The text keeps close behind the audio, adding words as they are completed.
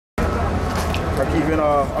Keevin,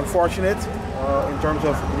 unfortunate in terms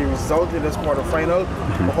of the result in this quarterfinal.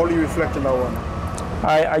 But how do you reflect on that one?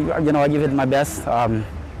 I give it my best.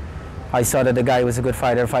 I saw that the guy was a good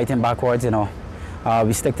fighter, fighting backwards.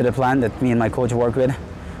 We stick to the plan that me and my coach work with,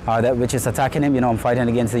 which is attacking him. I'm fighting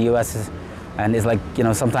against the U.S. and it's like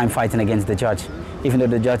sometimes fighting against the judge, even though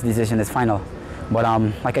the judge decision is final. But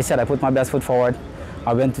like I said, I put my best foot forward.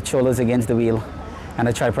 I went to shoulders against the wheel, and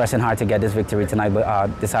I tried pressing hard to get this victory tonight,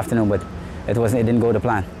 this afternoon. But it didn't go to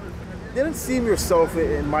plan. Didn't seem yourself,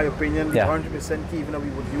 in my opinion, 100% Keevin that we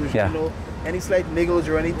would usually know. Any slight niggles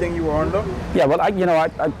or anything you were under? Yeah, well,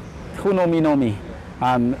 who know me.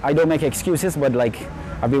 I don't make excuses, but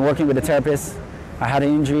I've been working with a therapist. I had an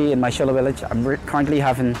injury in my shoulder village. I'm currently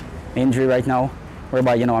having an injury right now,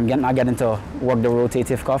 whereby I'm not getting to work the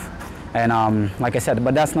rotative cuff, and like I said,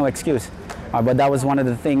 but that's no excuse. But that was one of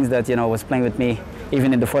the things that was playing with me,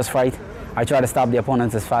 even in the first fight. I try to stop the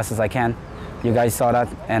opponents as fast as I can. You guys saw that,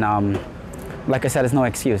 and like I said, it's no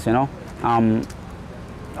excuse.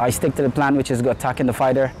 I stick to the plan, which is attacking the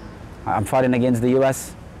fighter. I'm fighting against the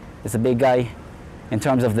U.S. It's a big guy. In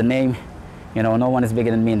terms of the name, no one is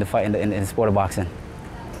bigger than me in the fight in the sport of boxing.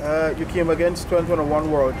 You came against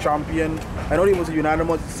 2021 world champion. I know it was a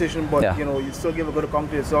unanimous decision, but you still give a good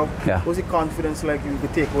account to yourself. Yeah. What's the confidence like you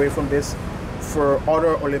could take away from this for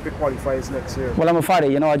other Olympic qualifiers next year? Well, I'm a fighter.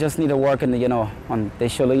 I just need to work on the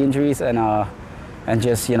shoulder injuries and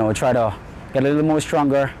just try to get a little more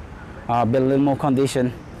stronger, build a little more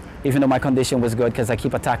condition. Even though my condition was good, because I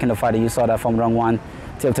keep attacking the fighter. You saw that from round 1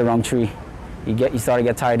 till to round 3. You start to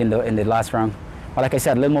get tired in the last round. But like I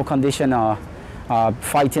said, a little more condition,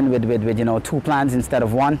 fighting with 2 plans instead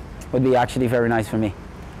of 1 would be actually very nice for me.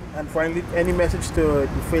 And finally, any message to the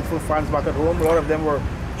faithful fans back at home? A lot of them were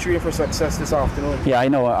cheering for success this afternoon. Yeah, I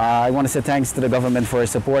know. I want to say thanks to the government for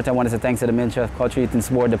its support. I want to say thanks to the Ministry of Culture, Youth and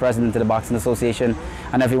Sport, the President of the Boxing Association,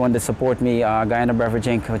 and everyone that support me, Guyana Beverage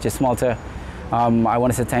Inc., which is Malta. I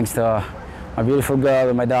want to say thanks to my beautiful girl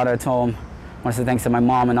and my daughter at home. I want to say thanks to my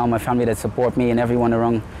mom and all my family that support me and everyone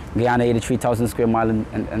around Guyana, 83,000 square miles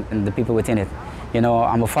and the people within it.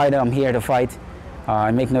 I'm a fighter. I'm here to fight.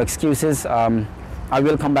 I make no excuses. I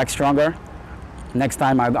will come back stronger. Next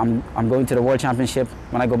time I'm going to the World Championship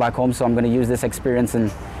when I go back home, so I'm going to use this experience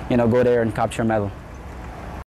and go there and capture a medal.